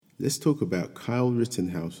Let's talk about Kyle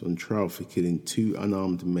Rittenhouse on trial for killing 2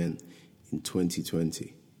 unarmed men in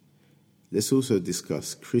 2020. Let's also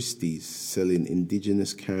discuss Christie's selling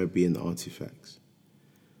indigenous Caribbean artifacts.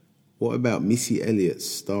 What about Missy Elliott's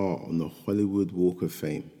star on the Hollywood Walk of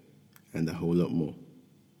Fame? And a whole lot more.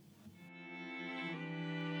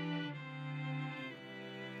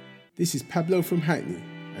 This is Pablo from Hackney,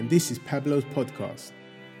 and this is Pablo's podcast.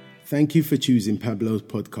 Thank you for choosing Pablo's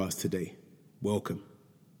podcast today. Welcome.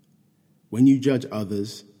 When you judge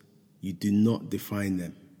others, you do not define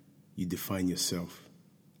them. You define yourself.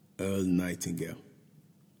 Earl Nightingale.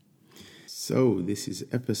 So, this is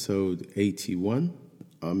episode 81.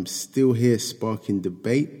 I'm still here sparking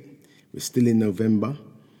debate. We're still in November.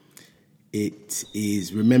 It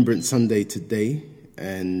is Remembrance Sunday today,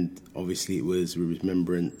 and obviously it was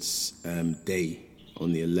Remembrance Day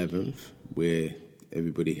on the 11th, where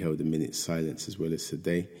everybody held a minute's silence as well as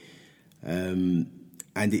today.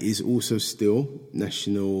 And it is also still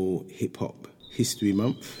National Hip Hop History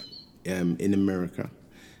Month in America,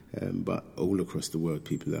 but all across the world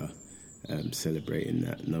people are celebrating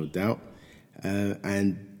that, no doubt.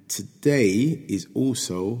 And today is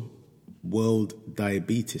also World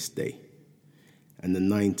Diabetes Day. And the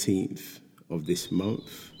 19th of this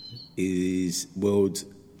month is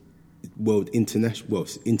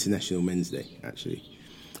International Men's Day, actually.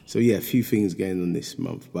 So yeah, a few things going on this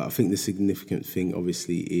month. But I think the significant thing,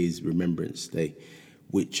 obviously, is Remembrance Day,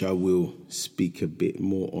 which I will speak a bit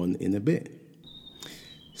more on in a bit.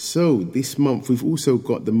 So this month, we've also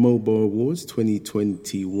got the MOBO Awards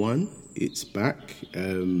 2021. It's back,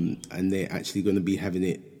 and they're actually going to be having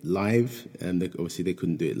it live. And obviously, they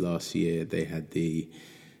couldn't do it last year. They had the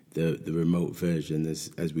remote version,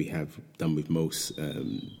 as we have done with most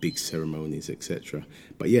big ceremonies, etc.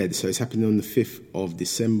 But yeah, so it's happening on the 5th of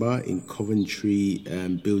December in Coventry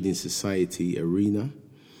Building Society Arena.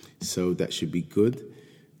 So that should be good.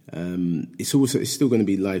 It's still going to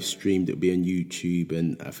be live streamed. It'll be on YouTube,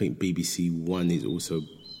 and I think BBC One is also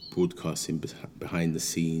broadcasting behind the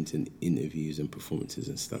scenes and interviews and performances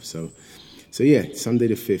and stuff. So yeah, Sunday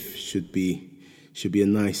the 5th should be a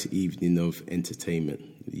nice evening of entertainment.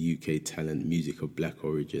 The UK talent, music of black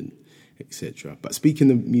origin, etc. But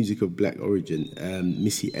speaking of music of black origin,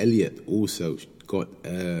 Missy Elliott also got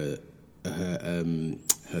her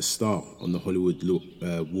star on the Hollywood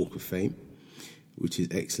Walk of Fame, which is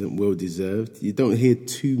excellent, well deserved. You don't hear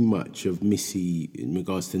too much of Missy in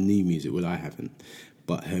regards to new music. Well, I haven't,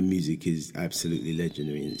 but her music is absolutely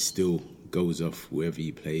legendary, and it still goes off wherever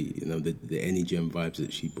you play. You know, the energy and vibes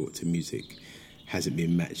that she brought to music hasn't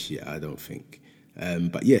been matched yet, I don't think.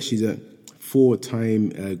 But yeah, she's a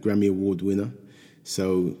 4-time Grammy Award winner.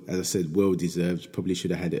 So, as I said, well deserved. Probably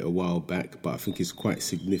should have had it a while back, but I think it's quite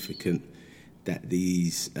significant that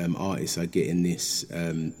these artists are getting this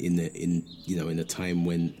in a time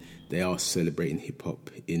when they are celebrating hip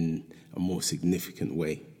hop in a more significant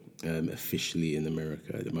way, officially in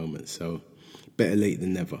America at the moment. So, better late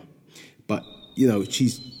than never. But you know,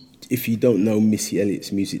 if you don't know Missy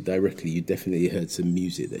Elliott's music directly, you definitely heard some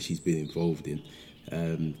music that she's been involved in,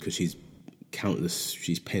 because she's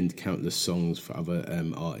penned countless songs for other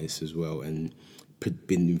artists as well, and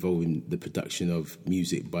been involved in the production of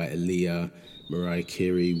music by Aaliyah, Mariah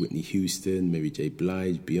Carey, Whitney Houston, Mary J.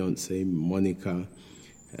 Blige, Beyonce, Monica,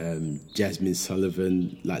 Jasmine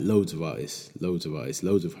Sullivan, like loads of artists, loads of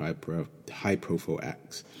high profile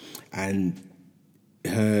acts. And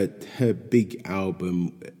her big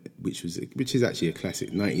album, which is actually a classic,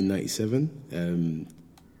 1997,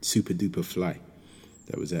 Super Duper Fly.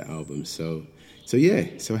 That was her album. So yeah,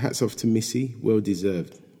 so hats off to Missy, well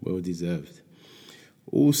deserved.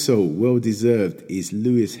 Also well deserved is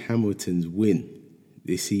Lewis Hamilton's win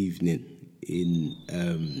this evening in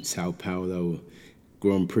Sao Paulo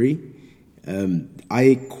Grand Prix.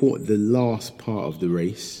 I caught the last part of the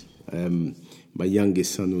race. My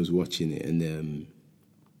youngest son was watching it, and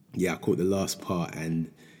I caught the last part,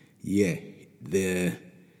 and yeah, there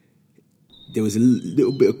was a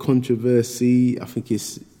little bit of controversy. I think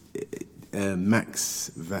it's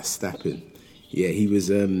Max Verstappen. Yeah, he was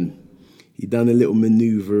he done a little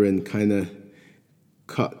maneuver and kind of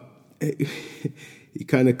cut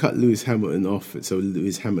Lewis Hamilton off, so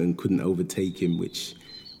Lewis Hamilton couldn't overtake him, which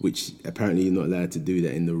apparently you're not allowed to do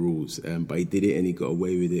that in the rules. But he did it and he got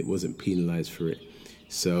away with it, wasn't penalised for it.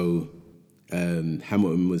 So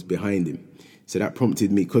Hamilton was behind him. So that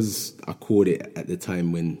prompted me, because I caught it at the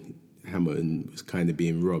time when Hamilton was kind of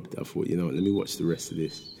being robbed. I thought, let me watch the rest of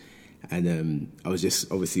this. And I was just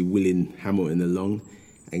obviously willing Hamilton along,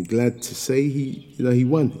 and glad to say he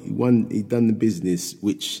won. He done the business,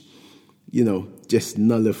 which, just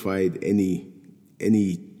nullified any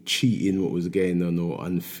cheating what was going on or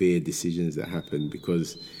unfair decisions that happened,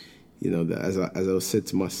 because, as I said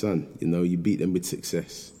to my son, you beat them with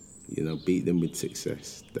success. Beat them with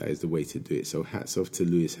success. That is the way to do it. So hats off to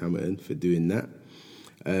Lewis Hamilton for doing that.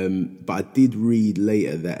 But I did read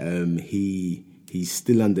later that he's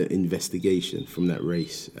still under investigation from that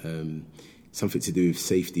race, something to do with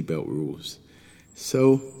safety belt rules.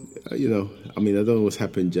 So, I don't know what's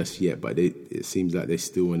happened just yet, but it seems like they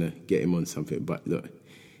still want to get him on something. But look,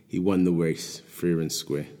 he won the race fair and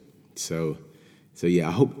square. So yeah,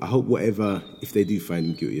 I hope whatever, if they do find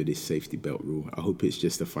him guilty of this safety belt rule, I hope it's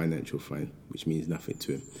just a financial fine, which means nothing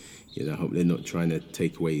to him. I hope they're not trying to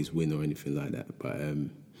take away his win or anything like that.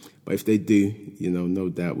 But if they do, no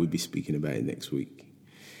doubt we'll be speaking about it next week.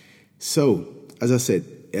 So, as I said,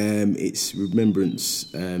 it's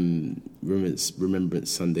Remembrance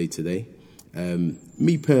Sunday today.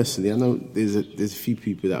 Me personally, I know there's a few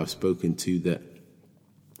people that I've spoken to that,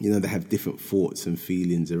 they have different thoughts and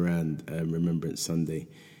feelings around Remembrance Sunday.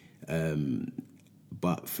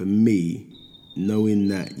 But for me, knowing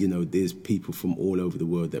that, there's people from all over the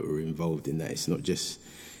world that were involved in that, it's not just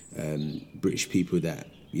British people that,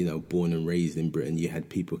 born and raised in Britain. You had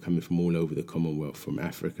people coming from all over the Commonwealth, from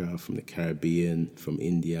Africa, from the Caribbean, from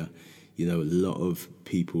India. A lot of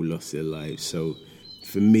people lost their lives. So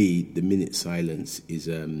for me, the minute silence is,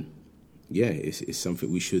 it's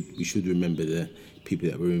something we should remember the people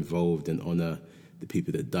that were involved and honour the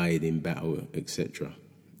people that died in battle, etc.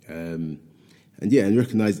 And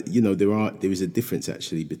recognise that, there is a difference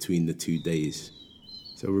actually between the 2 days.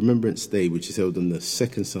 So Remembrance Day, which is held on the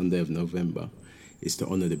second Sunday of November, is to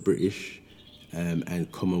honour the British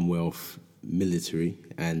and Commonwealth military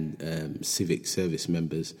and civic service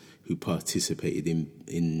members who participated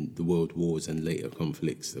in the world wars and later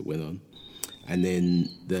conflicts that went on. And then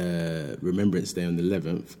the Remembrance Day on the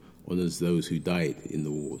 11th honours those who died in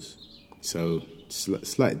the wars. So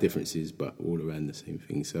slight differences, but all around the same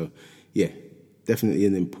thing. So yeah, definitely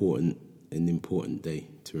an important day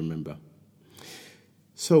to remember.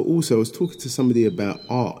 So also, I was talking to somebody about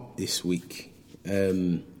art this week,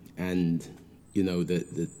 and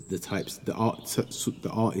the types, the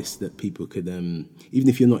artists that people could, even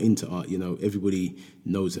if you're not into art, everybody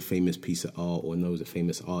knows a famous piece of art or knows a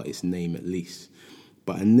famous artist's name at least.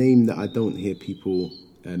 But a name that I don't hear people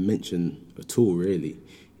mention at all really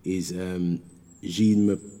is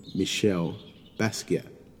Jean-Michel Basquiat.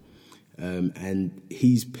 And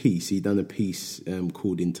he done a piece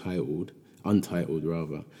called Untitled,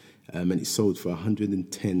 and it sold for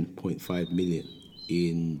 110.5 million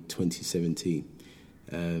in 2017,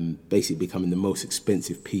 basically becoming the most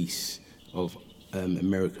expensive piece of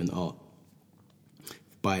American art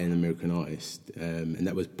by an American artist, and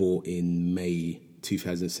that was bought in May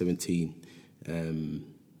 2017.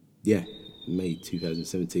 May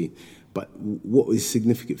 2017. But what was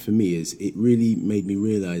significant for me is it really made me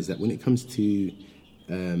realise that when it comes to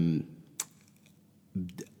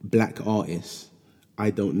black artists, I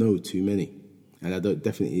don't know too many, and I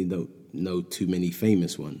definitely don't know too many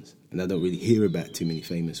famous ones, and I don't really hear about too many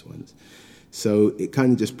famous ones. So it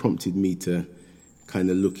kind of just prompted me to kind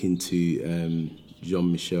of look into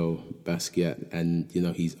Jean-Michel Basquiat and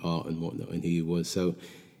his art and whatnot and who he was. So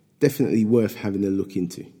definitely worth having a look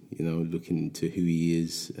into. Looking into who he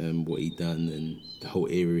is and what he done and the whole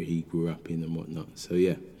area he grew up in and whatnot. So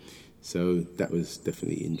yeah, so that was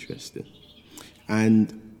definitely interesting.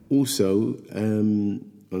 And also, on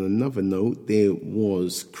another note, there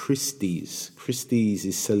was Christie's. Christie's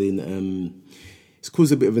is selling, it's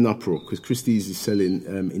caused a bit of an uproar because Christie's is selling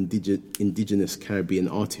indigenous Caribbean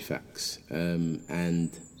artifacts,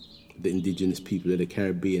 and the indigenous people of the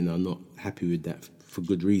Caribbean are not happy with that for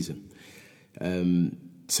good reason.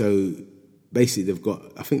 So basically,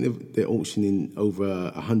 I think they're auctioning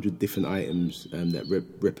over 100 different items that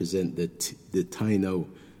represent the Taino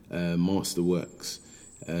masterworks,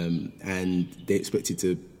 and they're expected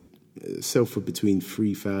to sell for between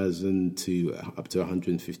 3,000 to up to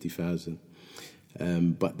 150,000.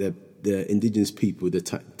 But the indigenous people, the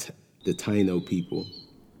Taino people,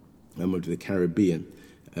 of the Caribbean,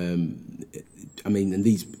 and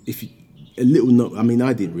these, if you, a little note,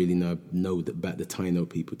 I didn't really know about the Taino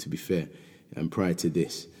people, to be fair, prior to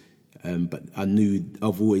this. But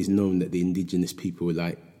I've always known that the indigenous people were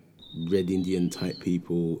like Red Indian type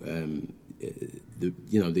people.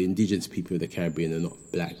 The indigenous people of the Caribbean are not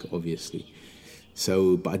black, obviously.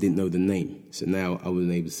 So, but I didn't know the name. So now I'm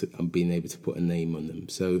being able to put a name on them.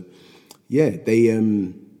 So, yeah, they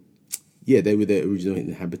were the original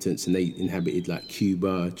inhabitants, and they inhabited like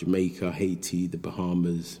Cuba, Jamaica, Haiti, the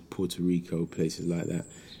Bahamas, Puerto Rico, places like that.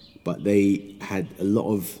 but they had a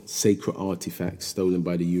lot of sacred artifacts stolen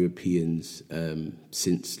by the Europeans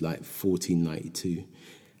since like 1492.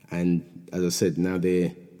 And as I said, now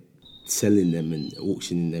they're selling them and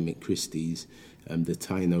auctioning them at Christie's. The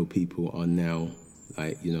Taino people are now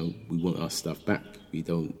like, we want our stuff back. We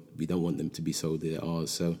don't want them to be sold. They're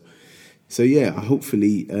ours. So yeah,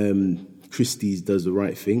 hopefully Christie's does the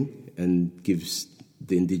right thing and gives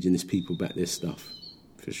the indigenous people back their stuff,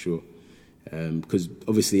 for sure. Because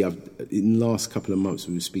obviously, in the last couple of months,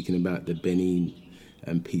 we were speaking about the Benin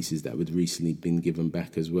pieces that had recently been given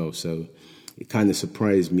back as well. So it kind of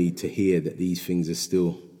surprised me to hear that these things are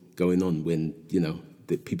still going on when,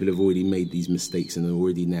 that people have already made these mistakes and are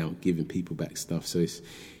already now giving people back stuff. So it's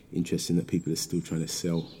interesting that people are still trying to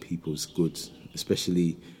sell people's goods,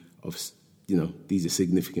 especially these are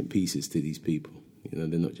significant pieces to these people.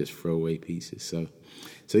 They're not just throwaway pieces.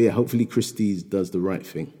 So yeah, hopefully Christie's does the right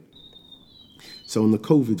thing. So on the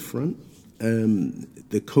COVID front,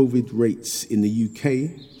 the COVID rates in the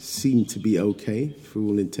UK seem to be okay for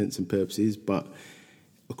all intents and purposes, but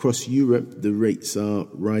across Europe, the rates are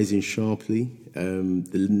rising sharply.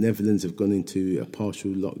 The Netherlands have gone into a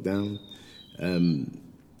partial lockdown,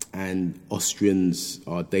 and Austrians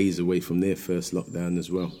are days away from their first lockdown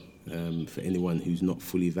as well, for anyone who's not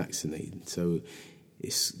fully vaccinated. So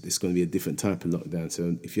it's going to be a different type of lockdown.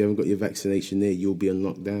 So if you haven't got your vaccination there, you'll be on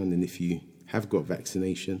lockdown, and if you have got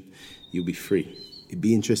vaccination, you'll be free. It'd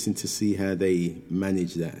be interesting to see how they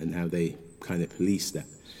manage that and how they kind of police that.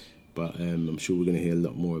 But I'm sure we're going to hear a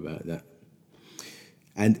lot more about that.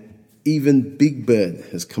 And even Big Bird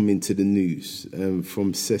has come into the news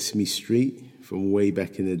from Sesame Street from way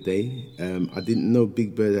back in the day. I didn't know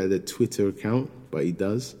Big Bird had a Twitter account, but he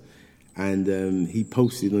does. And he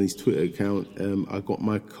posted on his Twitter account, I got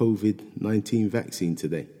my COVID-19 vaccine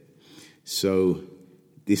today. So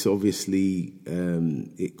this obviously,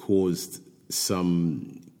 it caused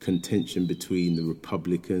some contention between the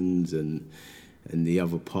Republicans and the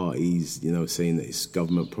other parties, saying that it's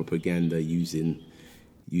government propaganda using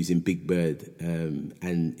Big Bird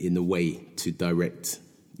and in a way to direct,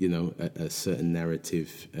 a certain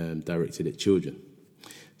narrative directed at children.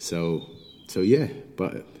 So yeah,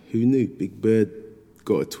 but who knew? Big Bird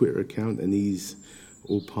got a Twitter account and he's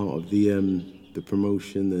all part of the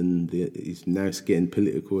promotion, and he's now getting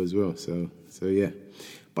political as well. So yeah,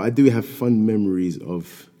 but I do have fond memories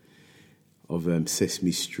of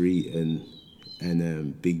Sesame Street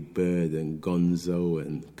and Big Bird and Gonzo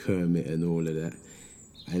and Kermit and all of that.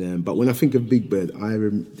 And but when I think of Big Bird,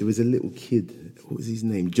 there was a little kid. What was his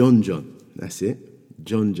name? John. That's it.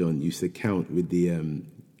 John used to count with the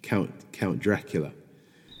Count Dracula.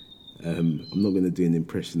 I'm not going to do an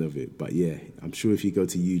impression of it, but yeah, I'm sure if you go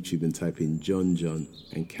to YouTube and type in John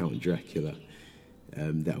and Count Dracula,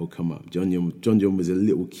 that will come up. John was a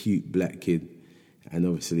little cute black kid, and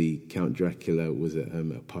obviously Count Dracula was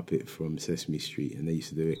a puppet from Sesame Street, and they used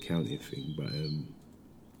to do a counting thing. But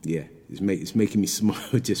yeah, it's making me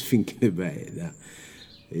smile just thinking about it now.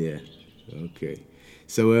 Yeah, okay.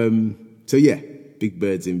 So yeah, Big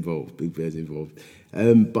Bird's involved.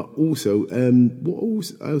 But also,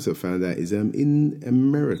 I also found out is in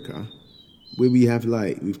America, where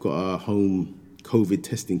we've got our home COVID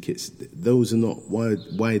testing kits. Those are not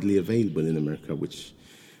widely available in America, which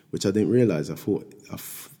I didn't realize. I thought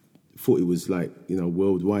it was like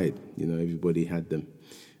worldwide. Everybody had them.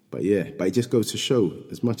 But yeah, but it just goes to show,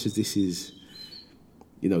 as much as this is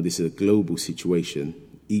a global situation,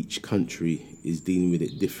 each country is dealing with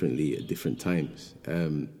it differently at different times.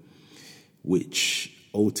 Which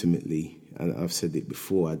ultimately, and I've said it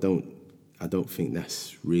before, I don't think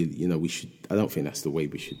that's really, I don't think that's the way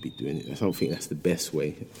we should be doing it. I don't think that's the best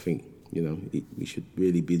way. I think, we should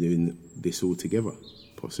really be doing this all together,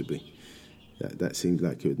 possibly. That seems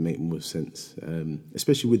like it would make more sense,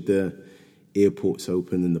 especially with the airports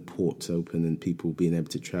open and the ports open and people being able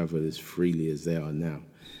to travel as freely as they are now.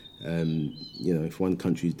 If one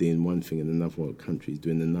country is doing one thing and another country is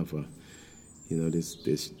doing another,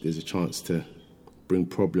 there's a chance to bring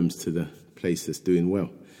problems to the place that's doing well.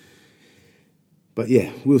 But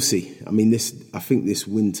yeah, we'll see. I mean, I think this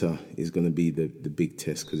winter is going to be the big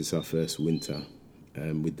test, because it's our first winter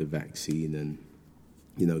with the vaccine and,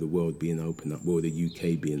 the world being opened up, well, the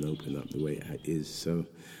UK being opened up the way it is. So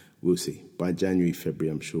we'll see. By January,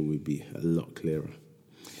 February, I'm sure we'll be a lot clearer.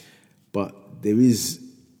 But there is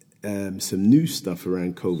some new stuff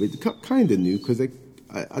around COVID, kind of new, because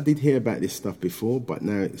I did hear about this stuff before, but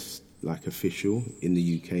now it's like official in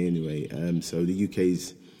the UK anyway. So the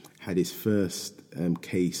UK's had its first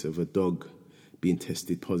case of a dog being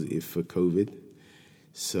tested positive for COVID.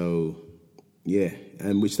 So Yeah,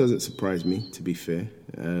 which doesn't surprise me, to be fair.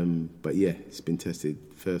 But yeah, it's been tested.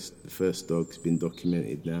 The first dog's been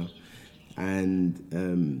documented now,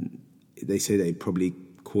 and they say they probably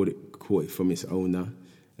caught it from its owner.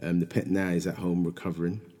 The pet now is at home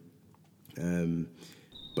recovering.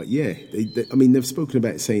 But yeah, they've spoken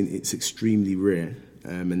about saying it's extremely rare,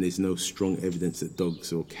 and there's no strong evidence that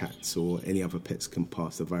dogs or cats or any other pets can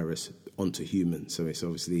pass the virus onto humans. So it's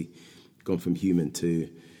obviously gone from human to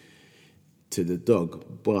the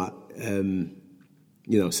dog. But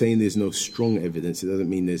saying there's no strong evidence, it doesn't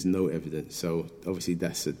mean there's no evidence. So obviously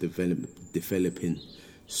that's a developing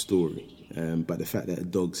story. But the fact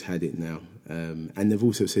that dogs had it now, and they've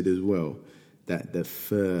also said as well that the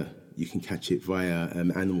fur, you can catch it via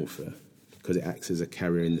animal fur, because it acts as a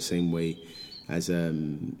carrier in the same way as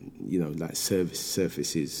like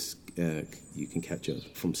surfaces. You can catch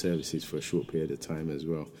it from surfaces for a short period of time as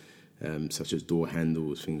well, such as door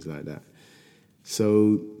handles, things like that.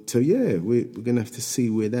 So yeah, we're going to have to see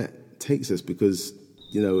where that takes us, because,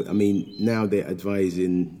 now they're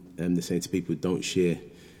advising, they're saying to people, don't share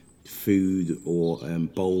food or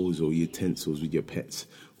bowls or utensils with your pets,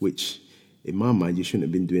 which in my mind, you shouldn't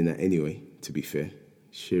have been doing that anyway, to be fair.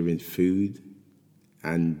 Sharing food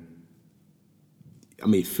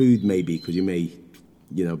food maybe, because you may,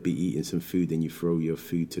 be eating some food and you throw your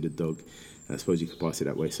food to the dog. I suppose you could pass it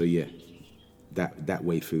that way. So yeah, that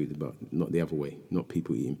way food, but not the other way, not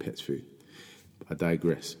people eating pets' food. I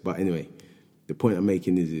digress. But anyway, the point I'm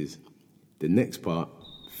making is the next part,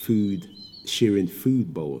 sharing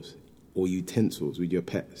food bowls or utensils with your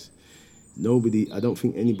pets. I don't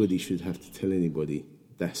think anybody should have to tell anybody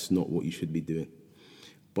that's not what you should be doing.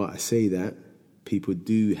 But I say that people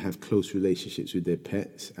do have close relationships with their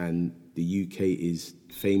pets, and the UK is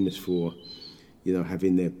famous for,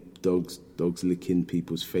 having their dogs licking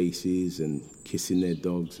people's faces and kissing their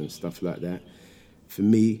dogs and stuff like that. For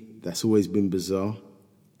me, that's always been bizarre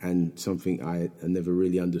and something I never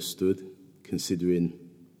really understood, considering,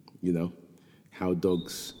 how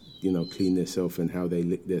dogs, clean themselves and how they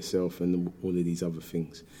lick themselves and all of these other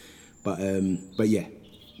things. But yeah,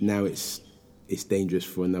 now it's dangerous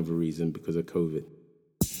for another reason, because of COVID.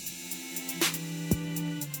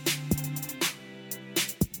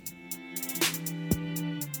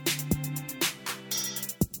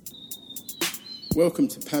 Welcome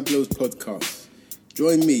to Pablo's podcast.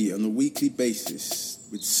 Join me on a weekly basis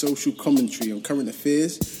with social commentary on current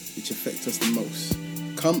affairs which affect us the most.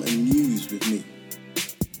 Come and muse with me.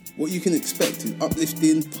 What you can expect is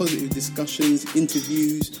uplifting, positive discussions,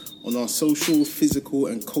 interviews on our social, physical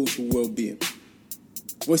and cultural well-being.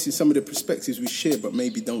 Voicing some of the perspectives we share but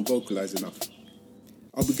maybe don't vocalise enough.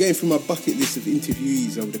 I'll be going through my bucket list of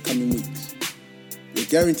interviewees over the coming weeks. You're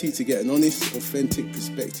guaranteed to get an honest, authentic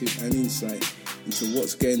perspective and insight into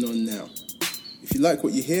what's going on now. If you like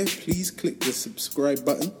what you hear, please click the subscribe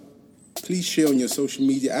button. Please share on your social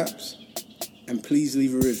media apps. And please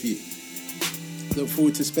leave a review. Look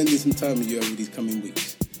forward to spending some time with you over these coming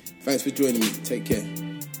weeks. Thanks for joining me. Take care.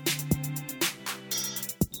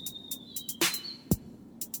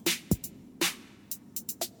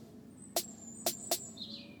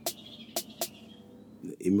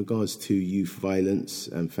 In regards to youth violence,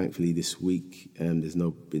 thankfully this week there's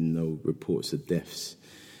been no reports of deaths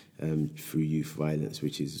through youth violence,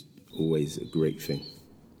 which is always a great thing.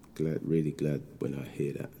 Really glad when I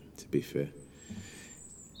hear that, to be fair.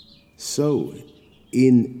 So,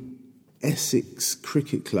 in Essex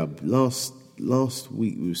Cricket Club, last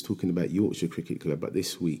week we was talking about Yorkshire Cricket Club, but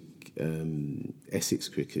this week Essex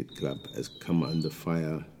Cricket Club has come under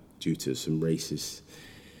fire due to some racism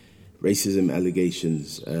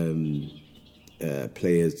allegations.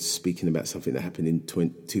 Players speaking about something that happened in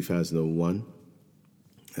 2001,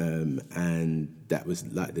 and that was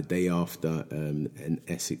like the day after an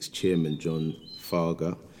Essex chairman, John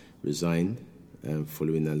Farger, resigned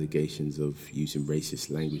following allegations of using racist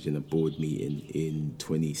language in a board meeting in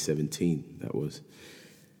 2017. That was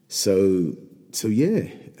so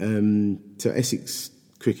Essex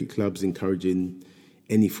Cricket Club's encouraging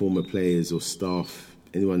any former players or staff,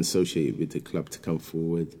 anyone associated with the club, to come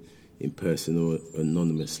forward in person or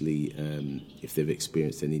anonymously if they've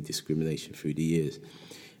experienced any discrimination through the years.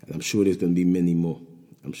 And I'm sure there's going to be many more.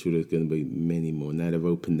 Now they've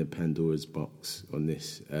opened the Pandora's box on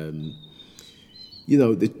this.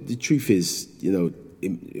 The truth is,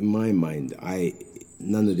 in my mind,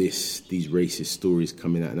 none of these racist stories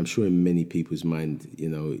coming out, and I'm sure in many people's mind,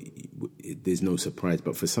 there's no surprise.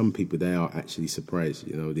 But for some people, they are actually surprised.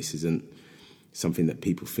 This isn't something that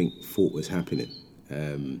people thought was happening.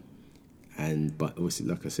 But obviously,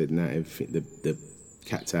 like I said, now everything, the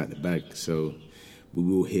cat's out of the bag. So, we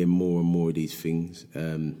will hear more and more of these things,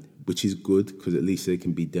 which is good because at least they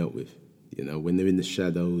can be dealt with. You know, when they're in the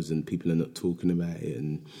shadows and people are not talking about it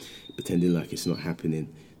and pretending like it's not happening,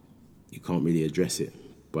 you can't really address it.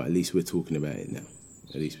 But at least we're talking about it now.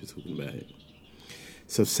 At least we're talking about it.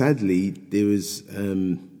 So sadly, there was,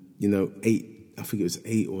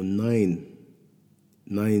 eight or nine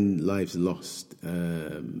lives lost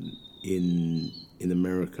in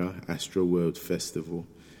America, Astro World Festival.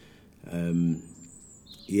 Very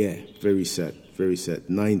sad, very sad.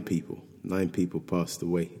 Nine people passed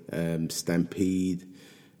away. Stampede,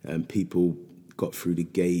 people got through the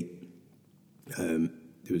gate. There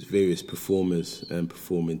was various performers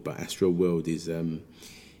performing, but Astro World is a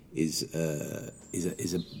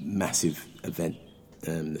massive event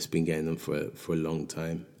that's been going on for a long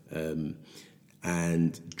time.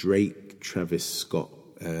 And Drake, Travis Scott,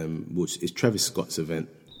 which is Travis Scott's event,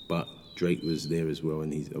 but Drake was there as well,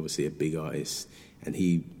 and he's obviously a big artist, and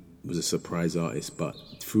he was a surprise artist. But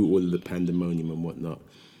through all of the pandemonium and whatnot,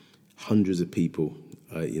 hundreds of people,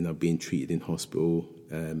 being treated in hospital,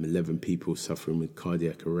 11 people suffering with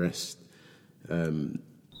cardiac arrest, so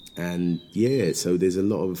there's a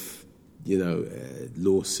lot of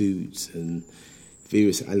lawsuits and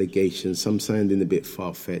various allegations. Some sounding a bit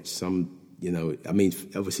far-fetched. Some,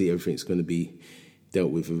 obviously everything's going to be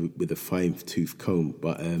dealt with a fine-tooth comb,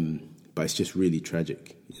 but it's just really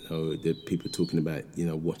tragic. The people talking about,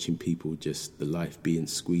 watching people, just the life being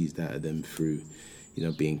squeezed out of them through,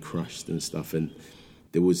 being crushed and stuff. And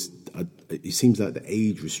there was, it seems like the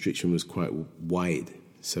age restriction was quite wide.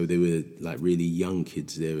 So there were like really young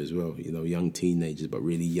kids there as well, young teenagers, but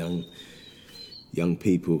really young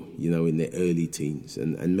people, in their early teens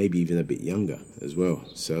and maybe even a bit younger as well.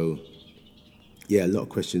 So, yeah, a lot of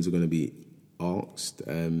questions are going to be asked.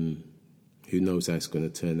 Who knows how it's going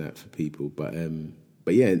to turn out for people? But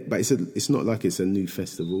it's not like it's a new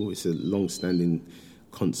festival. It's a long-standing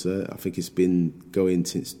concert. I think it's been going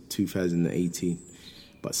since 2018,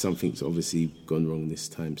 but something's obviously gone wrong this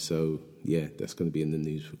time. So, yeah, that's going to be in the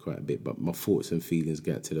news for quite a bit. But my thoughts and feelings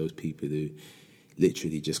go out to those people who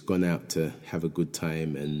literally just gone out to have a good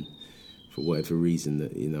time and for whatever reason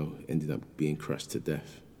that, ended up being crushed to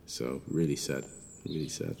death. So really sad, really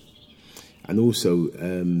sad. And also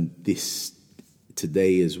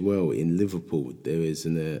today as well in Liverpool, there is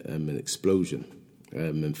an explosion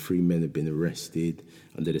and 3 men have been arrested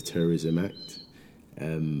under the Terrorism Act.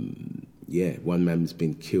 One man's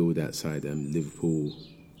been killed outside Liverpool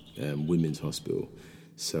Women's Hospital.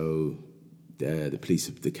 So the police,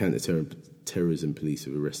 the counter-terrorism police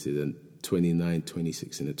have arrested a 29,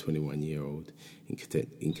 26 and a 21-year-old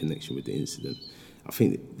in connection with the incident. I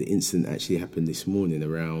think the incident actually happened this morning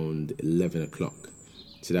around 11 o'clock.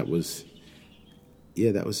 So that was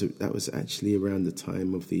actually around the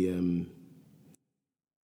time of the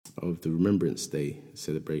Remembrance Day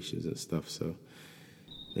celebrations and stuff. So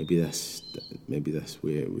maybe that's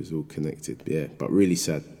where it was all connected. Yeah, but really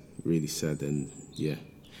sad, and yeah,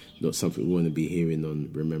 not something we want to be hearing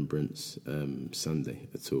on Remembrance Sunday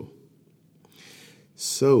at all.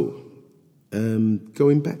 So,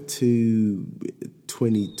 going back to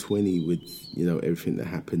 2020 with, everything that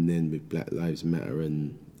happened then with Black Lives Matter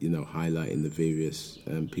and, highlighting the various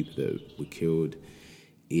people that were killed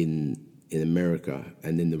in America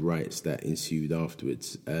and then the riots that ensued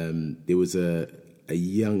afterwards. There was a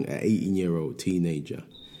 18-year-old teenager,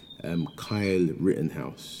 Kyle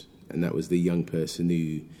Rittenhouse, and that was the young person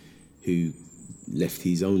who left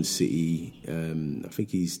his own city. I think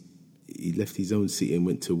he left his own city and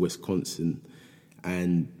went to Wisconsin,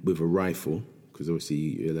 and with a rifle, because obviously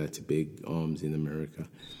you're allowed to bear arms in America.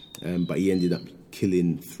 But he ended up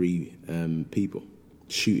killing 3 people,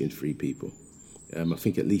 shooting 3 people. I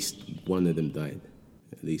think at least one of them died.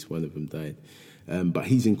 But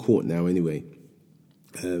he's in court now anyway.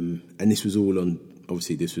 And this was all on,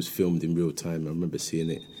 obviously this was filmed in real time. I remember seeing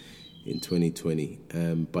it in 2020.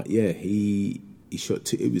 But yeah, he shot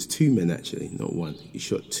 2. It was 2 men actually, not one. He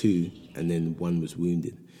shot 2 and then one was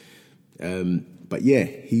wounded. But yeah,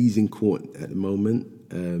 he's in court at the moment.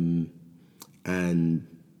 And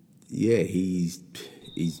yeah, he's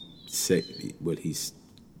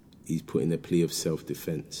put in a plea of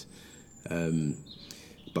self-defense.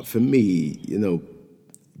 But for me,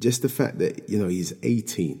 just the fact that, he's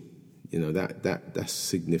 18, that's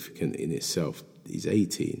significant in itself. He's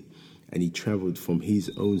 18 and he traveled from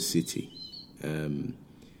his own city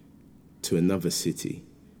to another city,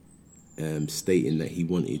 stating that he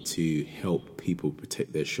wanted to help people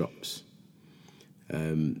protect their shops.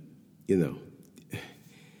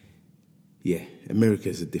 yeah,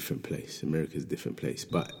 America's a different place. America's a different place.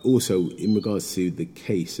 But also, in regards to the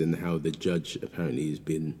case and how the judge apparently has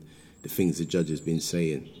been, the things the judge has been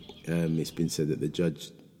saying, it's been said that the judge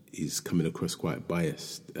is coming across quite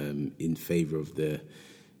biased in favor of the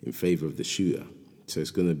shooter. So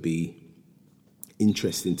it's going to be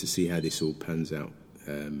interesting to see how this all pans out.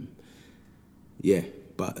 Yeah,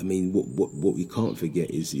 but I mean, what we can't forget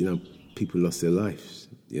is, people lost their lives,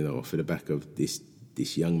 off of the back of this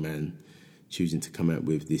young man choosing to come out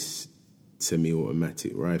with this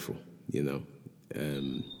semi-automatic rifle,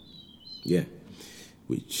 yeah,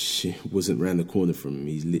 which wasn't round the corner from him.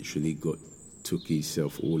 He's literally took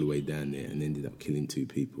himself all the way down there and ended up killing 2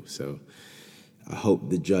 people. So I hope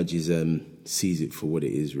the judges sees it for what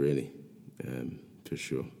it is, really, for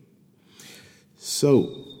sure.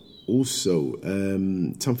 So, also,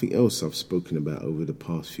 something else I've spoken about over the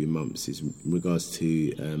past few months is in regards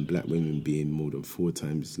to black women being more than 4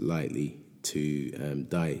 times likely to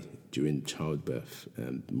die during childbirth,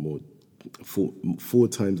 four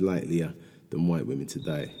times likelier than white women to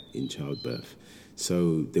die in childbirth.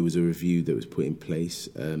 So there was a review that was put in place,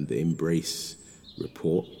 the Embrace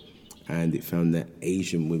report, and it found that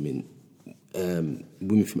Asian women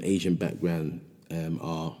from Asian background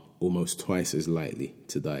are almost twice as likely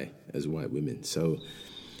to die as white women. So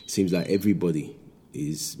it seems like everybody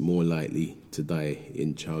is more likely to die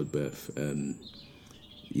in childbirth.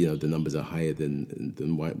 The numbers are higher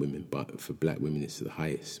than white women, but for black women it's the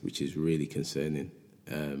highest, which is really concerning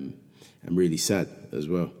and really sad as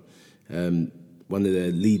well. One of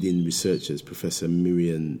the leading researchers, Professor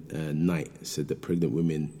Miriam Knight, said that pregnant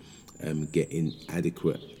women get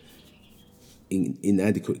inadequate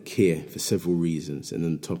care for several reasons, and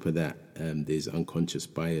on top of that, there's unconscious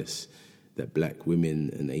bias that black women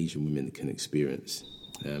and Asian women can experience,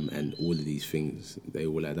 and all of these things, they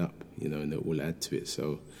all add up, and they all add to it.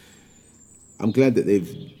 So I'm glad that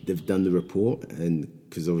they've done the report, and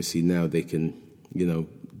because obviously now they can,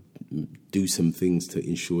 do some things to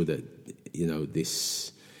ensure that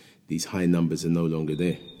these high numbers are no longer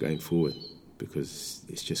there going forward, because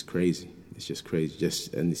it's just crazy. It's just crazy. This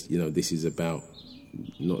is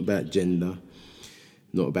not about gender,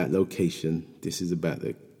 not about location. This is about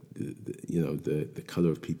the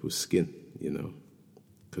color of people's skin.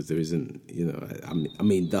 Because there isn't. I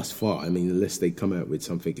mean, thus far. I mean, unless they come out with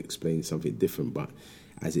something explaining something different. But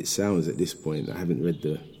as it sounds at this point, I haven't read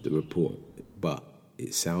the report, but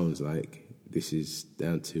it sounds like this is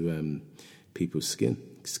down to people's skin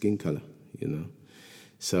color.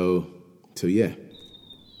 So yeah.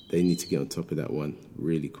 They need to get on top of that one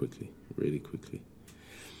really quickly.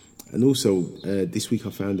 And also, this week I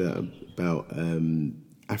found out about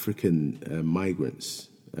African migrants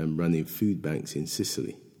running food banks in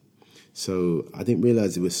Sicily. So I didn't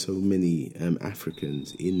realize there were so many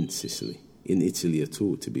Africans in Italy at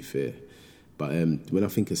all, to be fair. But when I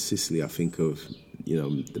think of Sicily, I think of,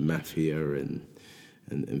 the mafia and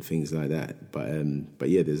things like that. But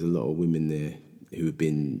yeah, there's a lot of women there who have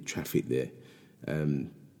been trafficked there.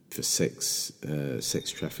 For sex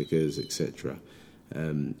traffickers, etc.,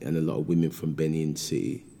 and a lot of women from Benin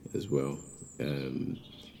City as well. And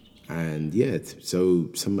yeah, so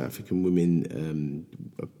some African women,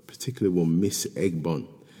 a particular one, Miss Egbon,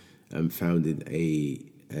 founded a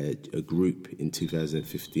group in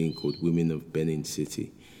 2015 called Women of Benin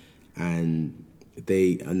City, and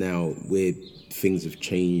they are now, where things have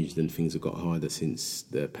changed and things have got harder since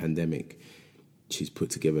the pandemic. She's put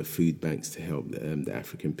together food banks to help the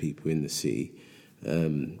African people in the city.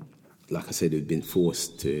 Like I said, they've been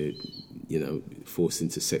forced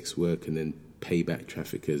into sex work and then pay back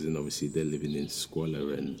traffickers, and obviously they're living in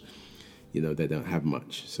squalor and, they don't have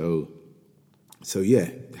much. So yeah,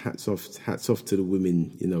 hats off to the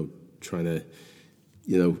women, trying to,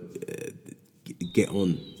 get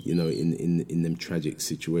on, in them tragic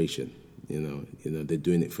situation. They're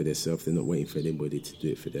doing it for themselves. They're not waiting for anybody to do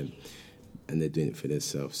it for them. And they're doing it for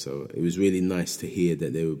themselves. So it was really nice to hear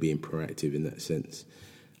that they were being proactive in that sense.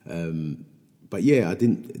 But yeah, I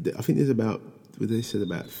think there's about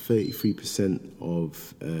 33%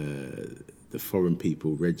 of the foreign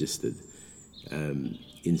people registered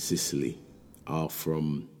in Sicily are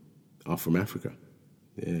from Africa.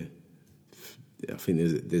 Yeah, I think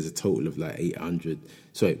there's a total of like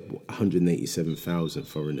 187,000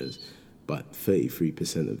 foreigners, but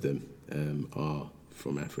 33% of them are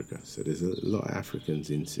from Africa. So there's a lot of Africans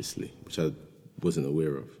in Sicily, which I wasn't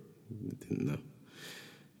aware of. I didn't know.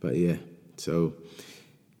 But yeah, so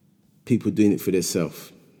people doing it for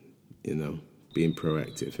themselves, being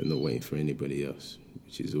proactive and not waiting for anybody else,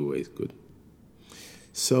 which is always good.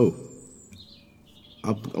 So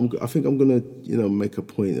I think I'm gonna, make a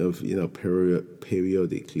point of,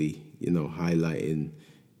 periodically, highlighting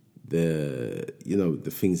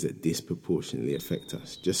the things that disproportionately affect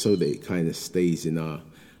us, just so that it kind of stays in our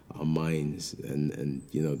minds and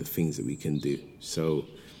the things that we can do. So,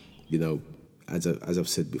 as I've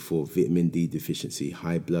said before, vitamin D deficiency,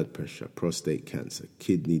 high blood pressure, prostate cancer,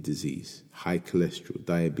 kidney disease, high cholesterol,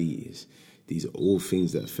 diabetes. These are all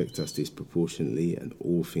things that affect us disproportionately, and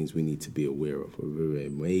all things we need to be aware of, whether we're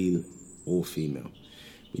male or female.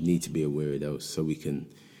 We need to be aware of those so we can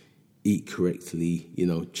eat correctly,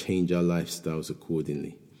 change our lifestyles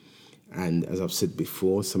accordingly. And as I've said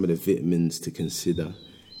before, some of the vitamins to consider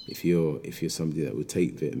if you're somebody that would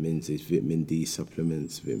take vitamins is vitamin D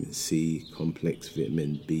supplements, vitamin C, complex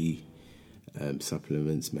vitamin B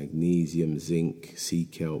supplements, magnesium, zinc, sea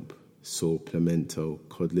kelp, saw pimento,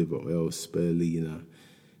 cod liver oil, spirulina,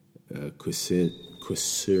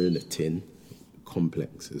 quercetin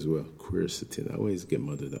complex as well. Quercetin. I always get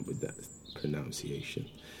muddled up with that pronunciation.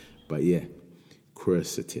 But yeah,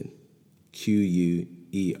 quercetin. Quercetin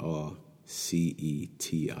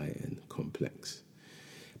complex.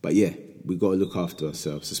 But yeah, we've got to look after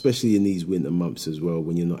ourselves, especially in these winter months as well,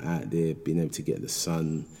 when you're not out there being able to get the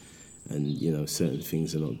sun and, certain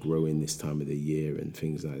things are not growing this time of the year and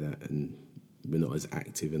things like that. And we're not as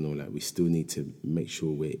active and all that. We still need to make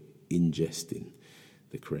sure we're ingesting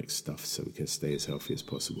the correct stuff so we can stay as healthy as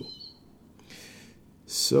possible.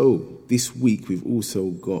 So this week we've also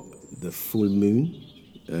got the full moon.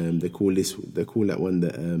 They call that one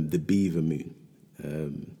the beaver moon.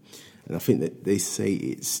 And I think that they say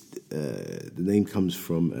it's the name comes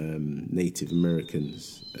from Native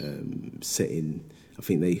Americans setting. I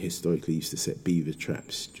think they historically used to set beaver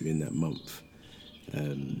traps during that month.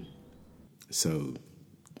 So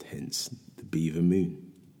hence the beaver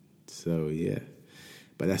moon. So yeah,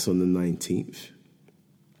 but that's on the 19th.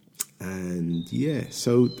 And yeah,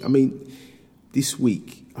 so I mean, this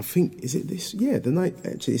week I think the night.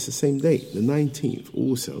 Actually, it's the same date, the 19th.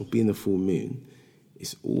 Also, being a full moon.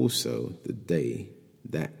 It's also the day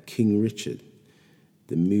that King Richard,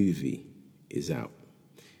 the movie, is out.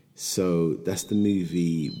 So that's the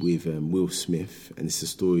movie with Will Smith, and it's the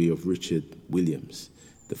story of Richard Williams,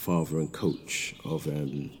 the father and coach of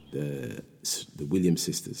the Williams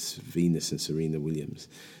sisters, Venus and Serena Williams.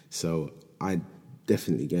 So I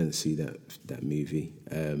definitely going to see that movie.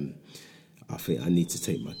 I think I need to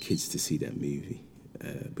take my kids to see that movie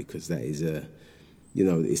because that is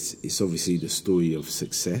it's obviously the story of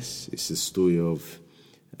success. It's the story of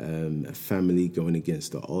a family going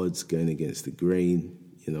against the odds, going against the grain,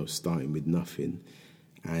 starting with nothing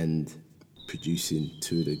and producing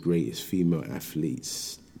two of the greatest female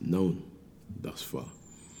athletes known thus far.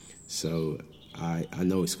 So I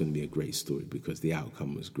know it's going to be a great story because the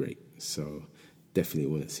outcome was great. So definitely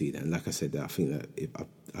want to see that. And like I said, I think that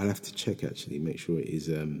I'll have to check actually, make sure it is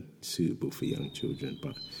suitable for young children.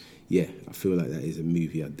 But yeah, I feel like that is a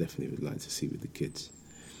movie I definitely would like to see with the kids.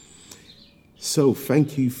 So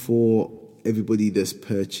thank you for everybody that's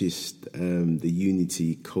purchased the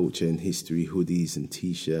Unity Culture and History hoodies and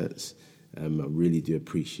T-shirts. I really do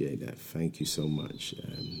appreciate that. Thank you so much.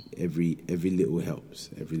 Every little helps.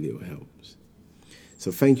 Every little helps.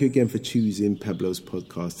 So thank you again for choosing Pablo's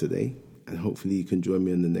podcast today. And hopefully you can join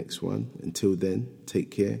me on the next one. Until then,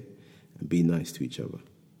 take care and be nice to each other.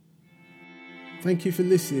 Thank you for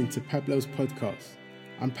listening to Pablo's podcast.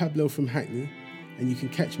 I'm Pablo from Hackney, and you can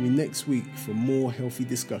catch me next week for more healthy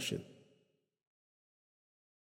discussion.